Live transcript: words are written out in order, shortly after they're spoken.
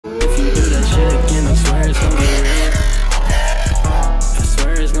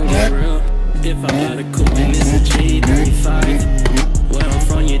I got a coupe and it's a G35. Where I'm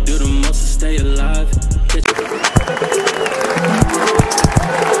from, you do the most to stay alive.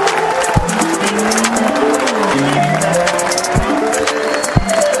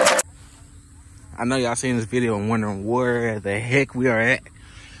 I know y'all seen this video and wondering where the heck we are at,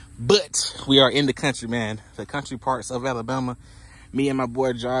 but we are in the country, man. The country parts of Alabama. Me and my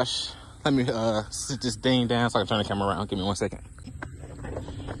boy Josh. Let me sit this thing down so I can turn the camera around. Give me 1 second.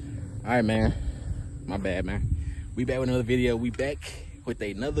 All right, man. My bad, man. We back with another video. We back with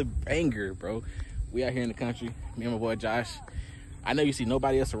another banger, bro. We out here in the country. Me and my boy Josh. I know you see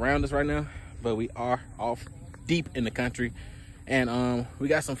nobody else around us right now, but we are off deep in the country, and we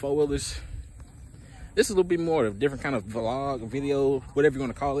got some four-wheelers. This is a little bit more of a different kind of vlog, video, whatever you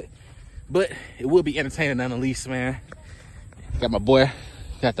want to call it. But it will be entertaining nonetheless, man. Got my boy,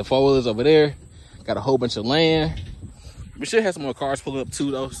 got the four-wheelers over there. Got a whole bunch of land. We should have some more cars pull up too,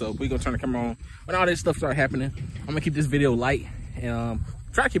 though. So we're going to turn the camera on. When all this stuff start happening, I'm going to keep this video light and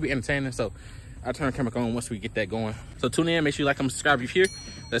try to keep it entertaining. So I'll turn the camera on once we get that going. So tune in. Make sure you like, comment, subscribe if you're here.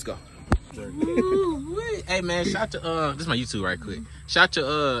 Let's go. Hey man, shout to this is my YouTube right quick. Shout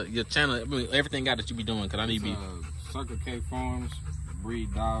to your channel. I mean, everything got that you be doing, cause I need to be Circle K Farms,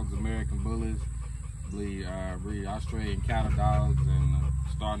 breed dogs, American bullies, breed Australian cattle dogs, and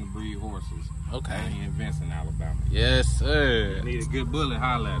starting to breed horses. Okay. In Vincent, Alabama. Yes, sir. You need a good bully,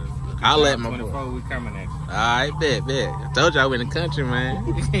 holla at us. Holla at my boy. 24, we coming at you. Alright, bet. I told y'all we in the country, man.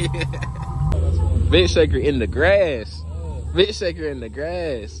 Big shaker in the grass. Big shaker in the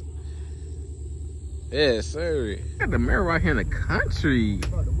grass. Yes, sir. Got the mirror right here in the country.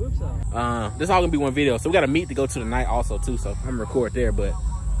 This all gonna be one video, so we got a meet to go to tonight also too. So I'm gonna record there, but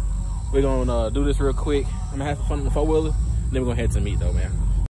we're gonna do this real quick. I'm gonna have some fun in the four-wheeler, then we're gonna head to the meet though, man.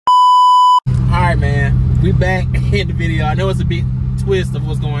 All right, man. We back in the video. I know it's a big twist of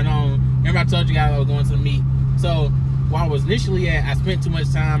what's going on. Remember I told you guys I was going to the meet. So while I was initially I spent too much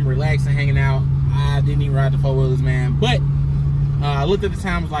time relaxing, hanging out. I didn't even ride the four-wheelers, man. But I looked at the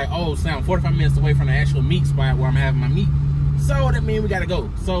time, was like, oh, I'm 45 minutes away from the actual meet spot where I'm having my meet. So that means we gotta go.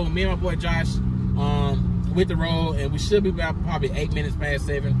 So me and my boy Josh with the road, and we should be about probably 8 minutes past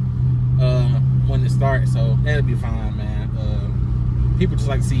 7 when it starts. So that'll be fine, man. People just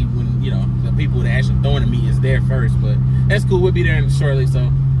like to see when, you know, the people that actually throwing the meet is there first, but that's cool. We'll be there shortly. So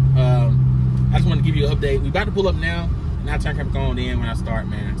I just want to give you an update. We about to pull up now, and I'll turn camera on in when I start,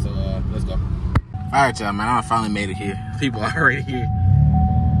 man. So let's go. All right, y'all, man, I finally made it here. People are already here.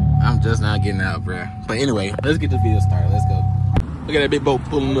 I'm just now getting out, bro. But anyway, let's get the video started. Let's go. Look at that big boat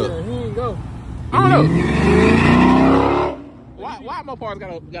pulling up. Here you go. I don't know. Why my parts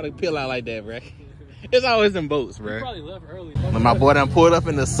gotta peel out like that, bro? It's always them boats, bro. You probably left early. When my boy done pulled up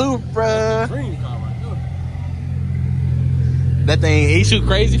in the Supra. Green car right there. That thing, he shoot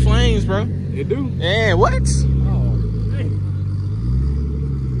crazy flames, bro. You do? Yeah, what?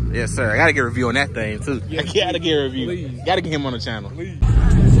 Yes, sir. I gotta get a review on that thing too. Yes, I gotta get a review. Please. Gotta get him on the channel. Please.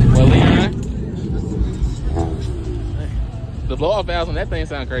 Well, Leon, the blow off valves on that thing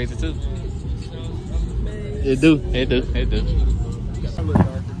sound crazy too. It do.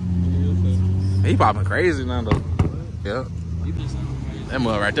 He popping crazy now though. Yep. That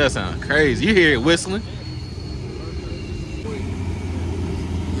mud right there sound crazy. You hear it whistling.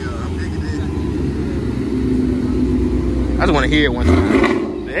 I just want to hear it one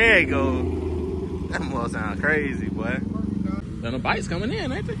time. There you go. That must sound crazy, boy. And the bike's coming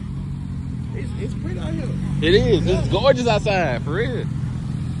in, ain't it? It's pretty out here. It is. It's gorgeous outside, for real.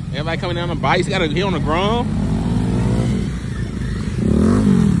 Everybody coming down on the bikes. Got a hill on the ground.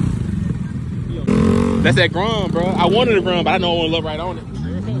 That's that Grom, bro. I wanted a Grom, but I know I want to look right on it.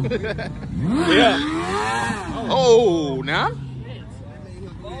 Yeah. Oh, now?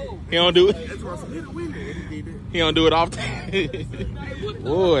 He don't do it. He don't do it often.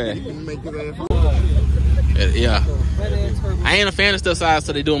 Boy. Yeah. I ain't a fan of stuff size,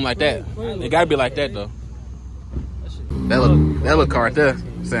 so they do them like that. They gotta be like that though. That look car right there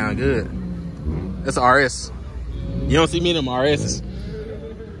sound good. That's an RS. You don't see me in them RSs.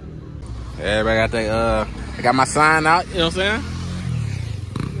 Everybody got that I got my sign out, you know what I'm saying?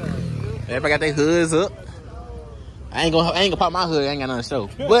 Everybody got their hoods up. I ain't gonna pop my hood, I ain't got nothing to show.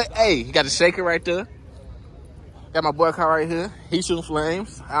 But hey, you got the shaker right there. Got my boy car right here. He shooting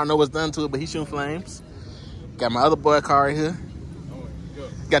flames. I don't know what's done to it, but he shooting flames. Got my other boy car right here.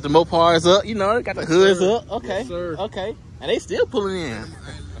 Got the Mopars up, you know, got the hoods up. Okay, yes, sir. Okay. And they still pulling in.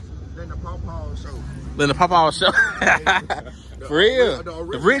 Then the Pawpaw show. Then the Pawpaw show. For real. The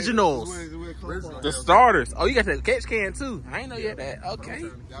originals. The starters. Oh, you got the catch can too. I ain't know you had that. Okay.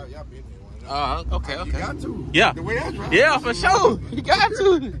 Okay. You got to. Yeah. The way that's right. Yeah, for sure. You got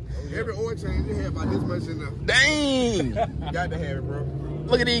to. Every oil change you have about this much in there. Dang. You got to have it, bro.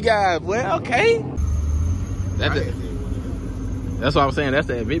 Look at these guys. Well, okay. That's what I'm saying. That's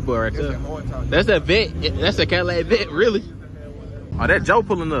that Vit boy right there. That's that Vet. That's that Cadillac Vet, really. Oh, that Joe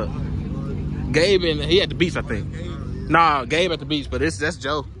pulling up. Gabe he at the beach, I think. Nah, Gabe at the beach, but that's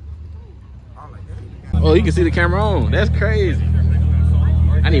Joe. Oh, you can see the camera on. That's crazy.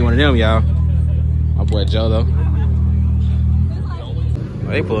 I need one of them, y'all. My boy Joe, though. Oh,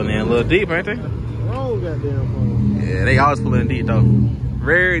 they pulling in a little deep, ain't they? Oh, goddamn. Yeah, they always pulling in deep, though.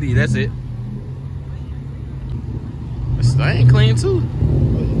 Very deep, that's it. This thing clean, too.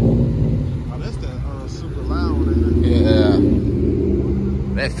 Oh, that's that super loud one. Yeah.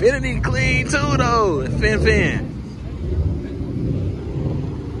 That Infiniti clean, too, though. That Fin.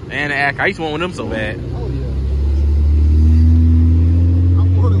 And the Acura. I used to want one of them so bad. Oh, yeah. I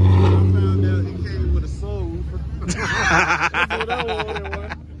wanted one when I found out it came with a subwoofer. That's what I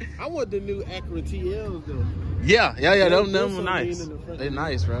wanted. I want the new Acura TLs, though. Yeah, them are nice. They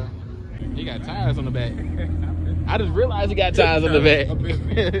nice, bro. He got tires on the back. I just realized he got tires on the back.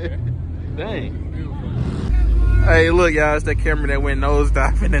 Dang. Hey, look, y'all, it's that camera that went nose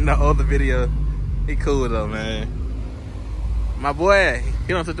diving in the other video. He cool though, man. My boy,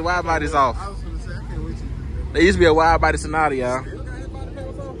 he done took the wide bodies off. I was gonna say, I can't wait to. There used to be a wide body Sonata, y'all.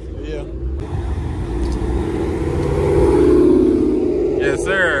 Yeah. Yes,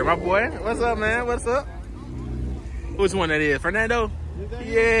 sir. My boy, what's up, man? What's up? Which one that is? Fernando?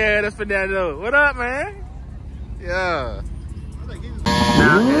 Yeah, that's Fernando. What up, man? Yeah.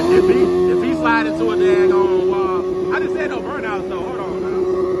 Now, if he slide into a daggone wall, I just said no burnouts though. Hold on now.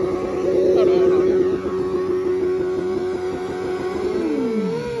 Hold on.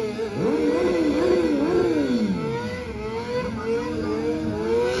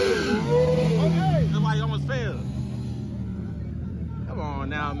 Okay. That's why he almost failed. Come on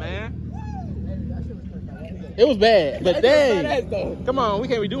now, man. It was bad, but dang. Come on, we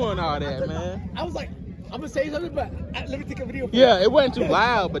can't be doing all that, man. I was like, I'm gonna say something, but let me take a video. Yeah, it wasn't too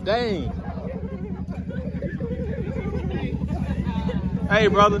loud, but dang. Hey,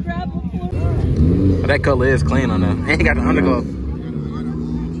 brother. Oh, that color is clean on there. Ain't got the underglow.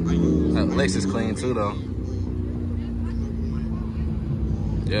 That lace is clean too, though.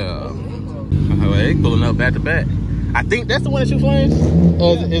 Yeah. Oh, they pulling up back to back. I think that's the one that shoots flames.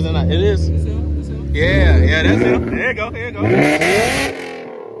 Or is it not? It is. Yeah, that's him. There you go.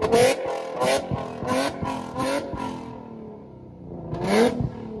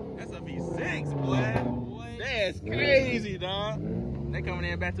 That's a V6, boy. That's crazy, dog. They coming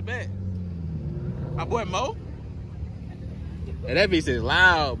in back to back. My boy Mo. Yeah, that V6 is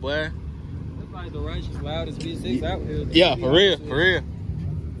loud, boy. That's like the righteous loudest V6 out here. Yeah, for real.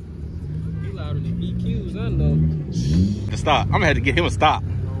 He louder than VQs, I know. Stop. I'm gonna have to get him a stop.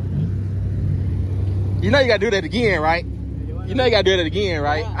 You know you gotta do that again, right? You know you gotta do that again,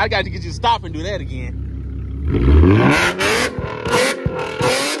 right? I got to get you to stop and do that again.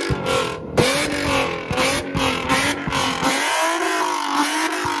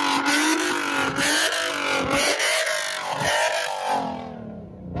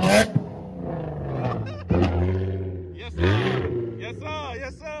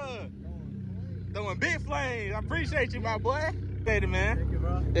 Yes, sir. Throwing big flames. I appreciate you, my boy. Thank you, man. Thank you,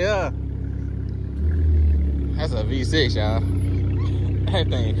 bro. Yeah. That's a V6, y'all. That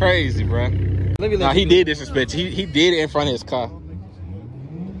thing crazy, bro. Nah, he did disrespect you. He did it in front of his car.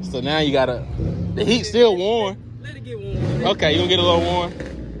 So now you gotta. The heat's still warm. Let it get warm. Okay, you gonna get a little warm.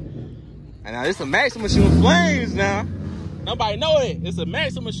 And now it's a Maxima shooting flames now. Nobody know it. It's a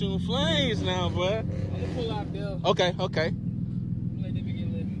Maxima shooting flames now, bro. I'm gonna pull out there. Okay. Let it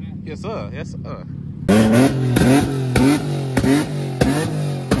begin living. Yes, sir. Yes, sir.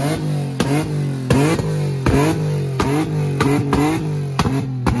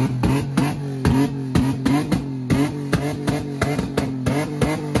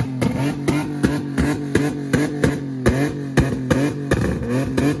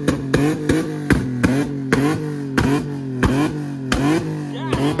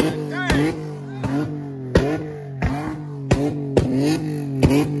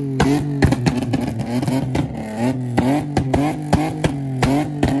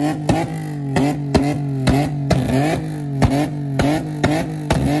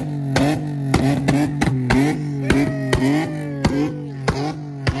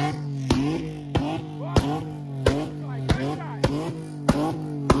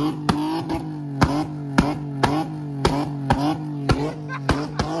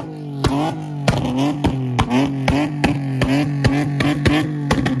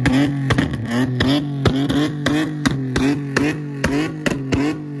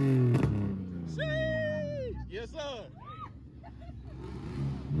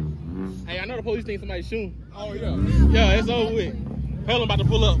 you seen somebody shooting. Oh, yeah. Yeah, it's over with. Pelham about to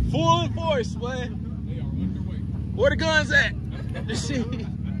pull up full force, boy. Where the guns at?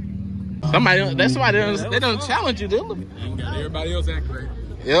 Somebody, that's why they don't challenge you, do they? You got everybody else activated.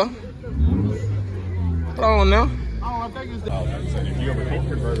 Yeah. Hold on now. Oh, I think it's the... You have a pink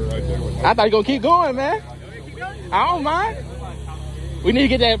converter right there. I thought you gonna keep going, man. I don't mind. We need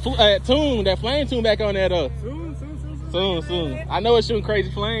to get that tune, that flame tune back on there though. Soon. I know it's shooting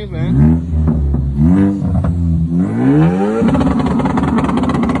crazy flames, man.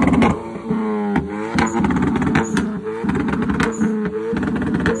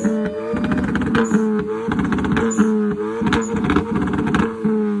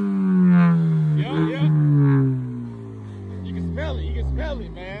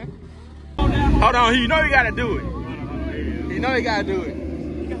 Hold on, you know you gotta do it. You know you gotta do it.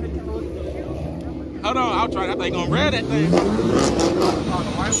 Hold on, I'll try. I think gonna rev that thing.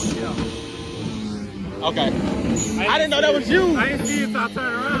 Okay. I didn't know that was you. I didn't see it until I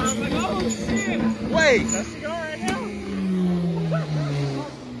turned around. I was like, oh shit. Wait. That's the car right now.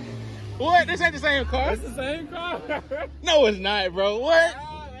 What? This ain't the same car? It's the same car. No, it's not, bro. What?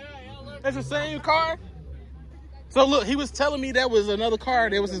 It's the same car? So look, he was telling me that was another car.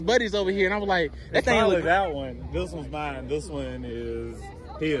 There was his buddies over here, and I was like, "That thing Probably look." that one. This one's mine. This one is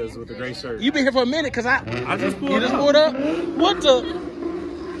his with the gray shirt. You been here for a minute, cause I just pulled you just pulled up. What the?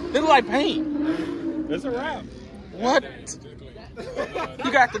 They look like paint. It's a wrap. What?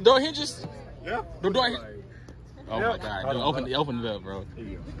 You got the door hinges? Yeah. The door. Oh Yeah. my God! Dude, open it up, bro.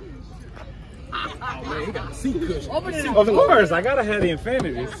 Of course, I gotta have the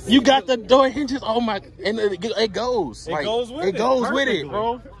Infinities. You got the door hinges. Oh my! And it goes. It goes with it. It goes with Perfectly. it,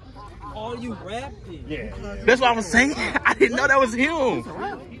 bro. Oh, you wrapped it. Yeah. That's what I was saying. I didn't know that was him.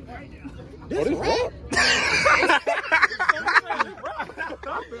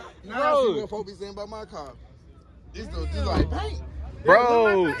 Now I see what folks be saying about my car. It's like paint.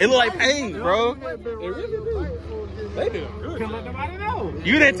 Bro, it look like paint, bro. They do. Can't let nobody know.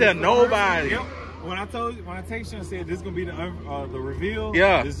 You didn't tell nobody. Yep. When I texted you and said this is gonna be the reveal.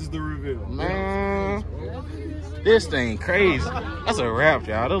 Yeah. This is the reveal. Man, this thing crazy. That's a wrap,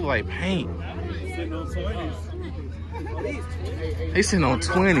 y'all. It look like paint. Sitting on 20s. They sitting on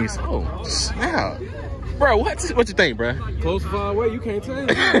 20s. Oh, snap. Bro, what you think, bro? Close far away, you can't tell. You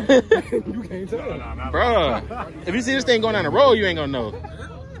can't tell. Bro, if you see this thing going down the road, you ain't gonna know.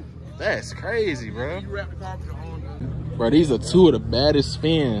 That's crazy, bro. Bro, these are two of the baddest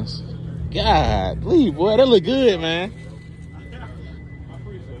spins. God, please, boy, they look good, man.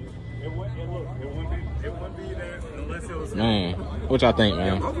 It wouldn't be that unless it was. Man, what y'all think,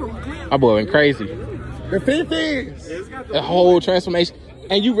 man? My boy went crazy. The 50s. The whole transformation.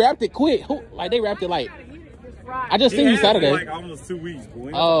 And you wrapped it quick. Like, they wrapped it like... I just seen you Saturday. Like almost 2 weeks,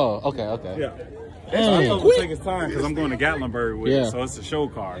 boy. Oh, okay. Yeah. So I Damn. told him to take his time because I'm going to Gatlinburg with Yeah. it, so it's a show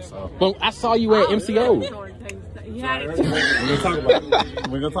car. So But I saw you at MCO. we're gonna talk about.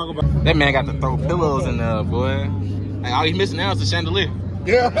 We're gonna talk about. That man got to throw pillows in there, boy. Like, all he's missing now is the chandelier.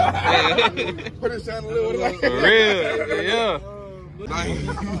 Yeah. Put it chandelier. For real, yeah.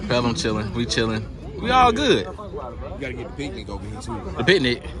 Pelham chilling, we chilling. We all good. You gotta get the picnic over here too. The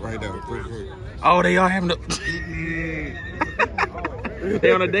picnic. Right there. Oh, they all having the...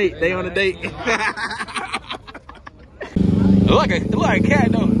 They on a date. They on a date. It look like a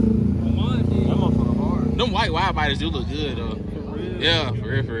cat though. Them white wide bodies do look good though. Yeah, for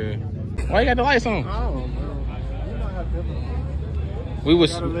real. Why you got the lights on? We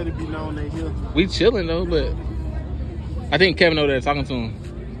was Let it be known that here. we chilling though, but I think Kevin over there talking to him.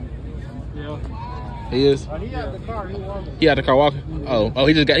 Yeah. He is. He had the car. He walking. He had the car walking. Oh,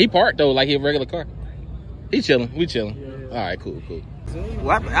 he parked though like he a regular car. He chilling. We chilling. All right, cool.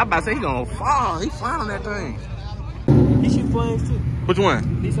 Well, I about to say he gonna fall. He flying on that thing. He shoot flames too. Which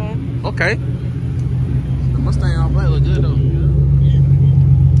one? Nissan. Okay. The Mustang all black look good though.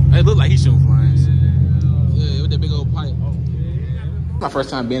 It look like he's shooting flames. Yeah, with that big old pipe. My first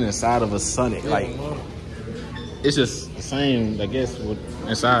time being inside of a Sonic. Like, it's just the same, I guess, with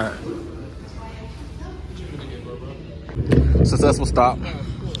inside. Successful stop.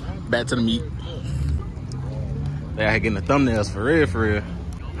 Back to the meet. They out here getting the thumbnails for real.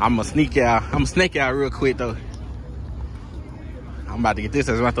 I'ma sneak out real quick though. I'm about to get this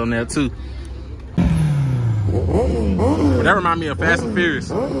as my thumbnail too. But that remind me of Fast and Furious.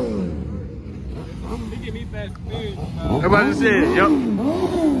 He give me Fast and Furious. Everybody said, yep.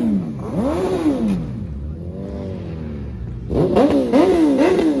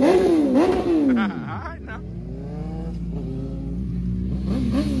 Alright now.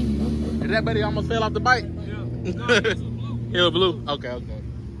 Did that buddy almost fell off the bike? Yeah. It was blue. Okay.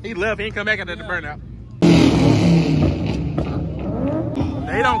 He left. He ain't come back after the burnout.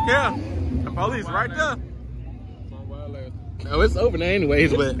 They don't care. The police right there. No, it's over now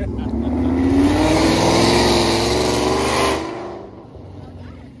anyways, but.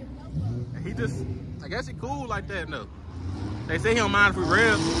 He just, I guess he cool like that, no. They say he don't mind if we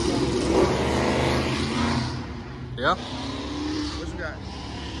real. Yeah. What you got?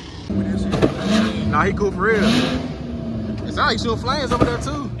 Nah, he cool for real. It sounds like shooting flames over there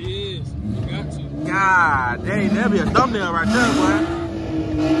too. He is. You got to. God dang, that'd be a thumbnail right there, boy.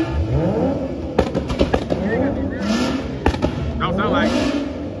 Don't sound like it.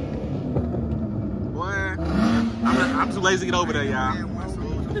 Boy, I'm too lazy to get over there, y'all.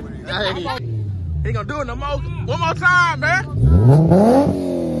 He ain't gonna do it no more. One more time, man.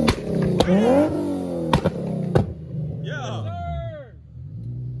 Yeah.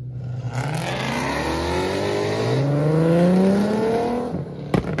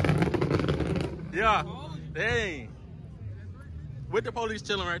 Yeah. Dang. With the police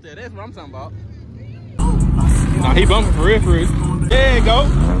chilling right there. That's what I'm talking about. Nah, he bumping for real, for real. There you go.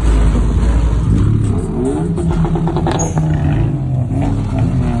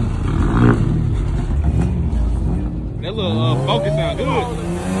 That little focus sound good.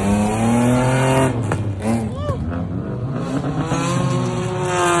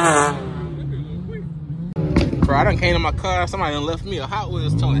 Bro, I done came to my car. Somebody done left me a Hot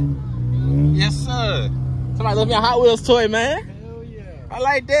Wheels toy. Yes, sir. Somebody left me a Hot Wheels toy, man. Hell yeah. I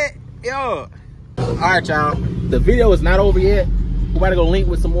like that. Yo. All right, y'all. The video is not over yet. We're about to go link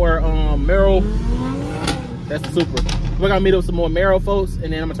with some more Merrill. That's super. We're gonna meet up with some more Merrill folks,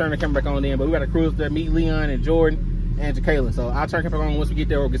 and then I'm gonna turn the camera back on then. But we gotta cruise there, meet Leon and Jordan and Jacqueline. So I'll turn the camera on once we get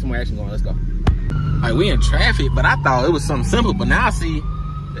there. We'll get some more action going. Let's go. All right, we in traffic, but I thought it was something simple. But now I see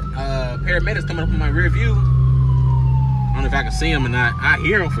paramedics coming up in my rear view. I don't know if I can see them or not. I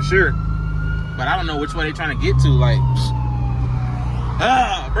hear them for sure, but I don't know which way they're trying to get to. Like,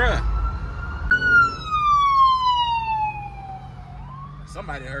 bruh.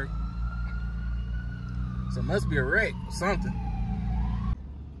 Somebody hurt. So it must be a wreck or something.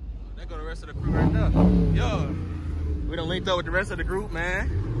 There go the rest of the crew right now. Yo, we done linked up with the rest of the group, man.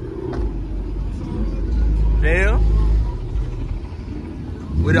 Damn.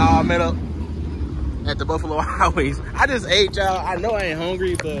 We done all met up at the Buffalo Highways. I just ate, y'all. I know I ain't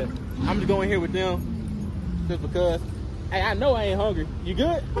hungry, but I'm just going here with them just because. Hey, I know I ain't hungry. You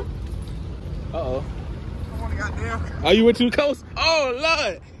good? Uh-oh. Oh, you went too close? Oh,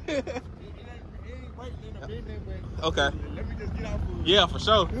 Lord. Okay. Let me just get out food. Yeah, for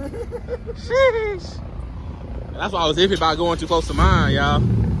sure. Sheesh. That's why I was iffy about going too close to mine, y'all.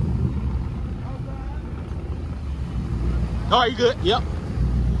 Oh, you good? Yep.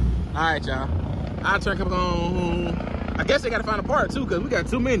 All right, y'all. I'll turn up on. I guess they got to find a part, too, because we got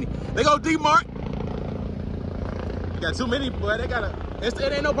too many. They go D-Mart. We got too many, boy. They got to. It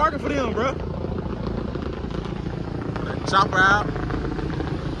ain't no parking for them, bro. Chopper out.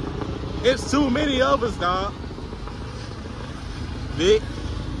 It's too many of us, dog. Vic.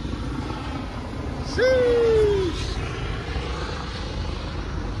 Sheesh.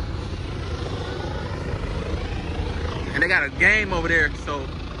 And they got a game over there, so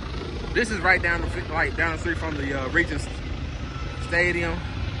this is right down the street from the Regents Stadium.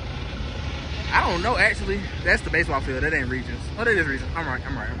 I don't know, actually. That's the baseball field. That ain't Regents. Oh, that is Regents. I'm right.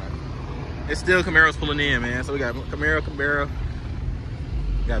 It's still Camaro's pulling in, man. So we got Camaro.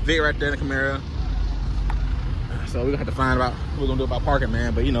 We got Vic right there in the Camaro. So we're gonna have to find out what we're gonna do about parking,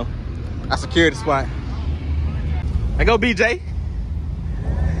 man. But you know, I secured the spot. There go BJ.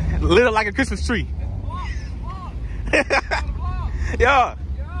 Lit up like a Christmas tree. Yeah,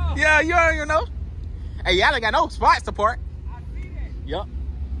 you don't even know. Hey, y'all ain't got no spots to park. Yup.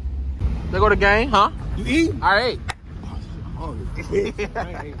 There go the game, huh? You eat? All right. Oh, I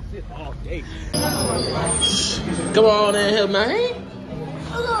ain't shit all day. Come on in here, man.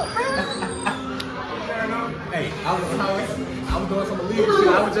 Hey, I was doing some illegal shit. I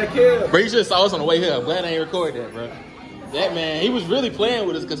was just kidding. Bro, you just saw us on the way here. I'm glad I ain't recorded that, bro. That man, he was really playing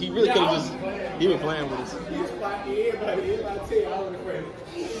with us because he really could have just, he was playing with us.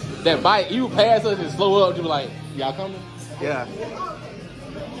 That bite, you would pass us and slow up, you be like, y'all coming? Yeah.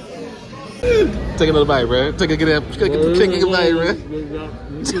 Take another bite, bro. Take a bite, bro.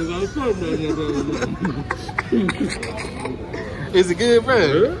 Is it good, bro?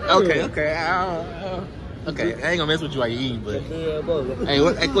 Okay. Okay, I ain't gonna mess with you while you eating, but hey,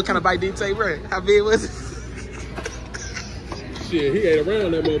 what kind of bite did you take, bro? How big was it? Shit, he ate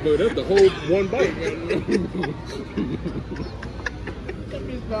around that motherfucker. That's the whole one bite.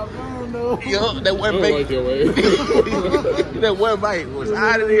 about gone though. Yo, that one bite. That one bite was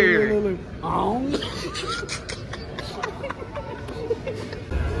out of there.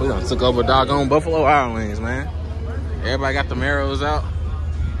 We done took over doggone Buffalo Wild Wings, man. Everybody got the marrows out.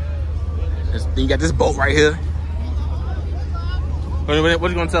 Then you got this boat right here. What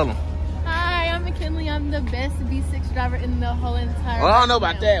you gonna tell them? Hi, I'm McKinley. I'm the best V6 driver in the whole entire. Well, I don't know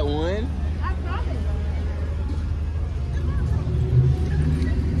about that one. I promise.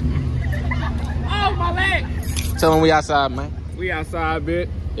 Oh, my leg! Tell them we outside, man. We outside, bitch.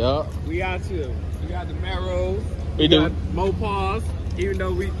 Yup. We out here. We got the marrows. We do. Got Mopars, even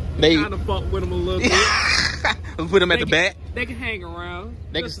though we kind of fuck with them a little bit. We put them at the back. They can hang around.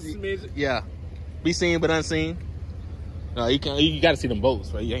 They Just can a smidgen. Yeah. Be seen but unseen. No, you gotta see them boats,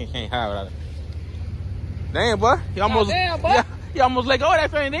 but you can't hide without it. Damn, boy. You almost, damn, boy. Yeah, you almost let go of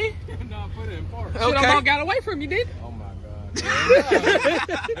that thing, didn't you? No, put it in park. Okay. Shit, I about got away from you, did? Oh my god.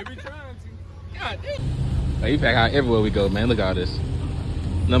 They be trying to. God damn. You pack out everywhere we go, man. Look at all this.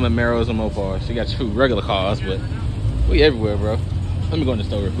 Number of Marrows and Mopars. You got two regular cars, but we everywhere, bro. Let me go in the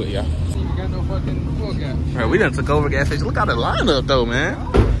store real quick, y'all. You got no fucking look at. Bro, we done took over gas station. Look at the lineup, though, man.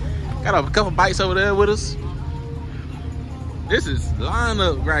 Got a couple bikes over there with us. This is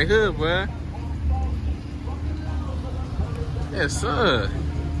lineup right here, bro. Yes, sir.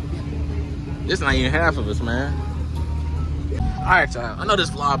 This not even half of us, man. All right, y'all. I know this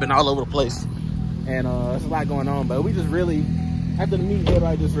vlog been all over the place, and there's a lot going on, but we just really, after the meeting,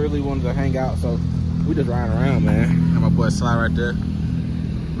 everybody just really wanted to hang out, so we just riding around, man. Got my boy Sly right there.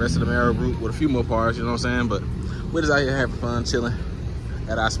 Rest of the Marrow group with a few more cars, you know what I'm saying? But we're just out here having fun, chilling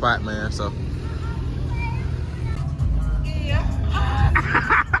at our spot, man. So.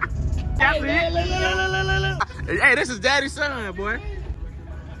 Hey, this is Daddy's son, boy.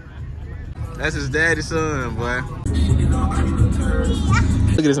 That's his daddy's son, boy.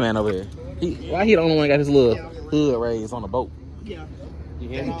 Look at this man over here. Why he the only one got his little hood raised on the boat? Yeah. You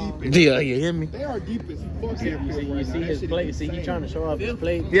hear me? Yeah, you hear me? They are deep as fuck. You see his plate. See, he trying to show off his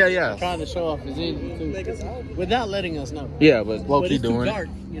plate. Yeah. Trying to show off his engine too, without letting us know. Yeah, but low key it's too doing dark,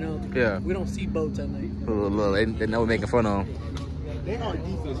 it. you know. Yeah. We don't see boats at night. Look, they know we're making fun of him. They are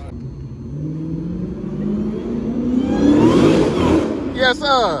deep as fuck. Yes,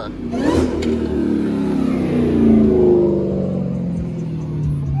 sir.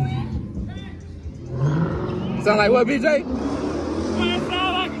 Sound like what, BJ?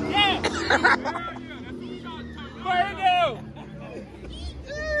 Sound like a cat. Where you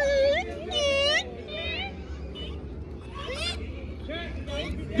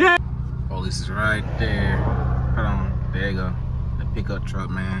go? Police is right there. Hold on. There you go. The pickup truck,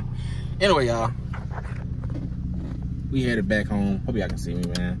 man. Anyway, y'all. We headed back home. Hope y'all can see me,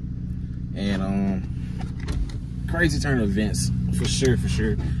 man. And crazy turn of events. For sure.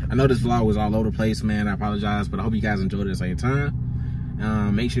 I know this vlog was all over the place, man. I apologize, but I hope you guys enjoyed it at the same time.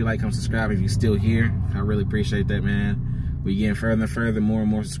 Make sure you like, comment, subscribe if you're still here. I really appreciate that, man. We're getting further and further, more and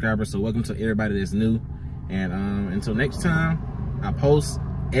more subscribers. So welcome to everybody that's new. And until next time, I post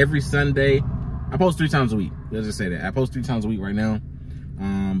every Sunday. I post 3 times a week. Let's just say that. I post 3 times a week right now.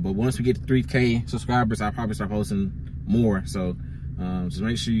 But once we get to 3K subscribers, I'll probably start posting more. So just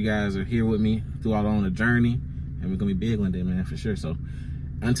make sure you guys are here with me throughout on the journey. And we're going to be big one day, man, for sure. So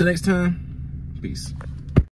until next time, peace.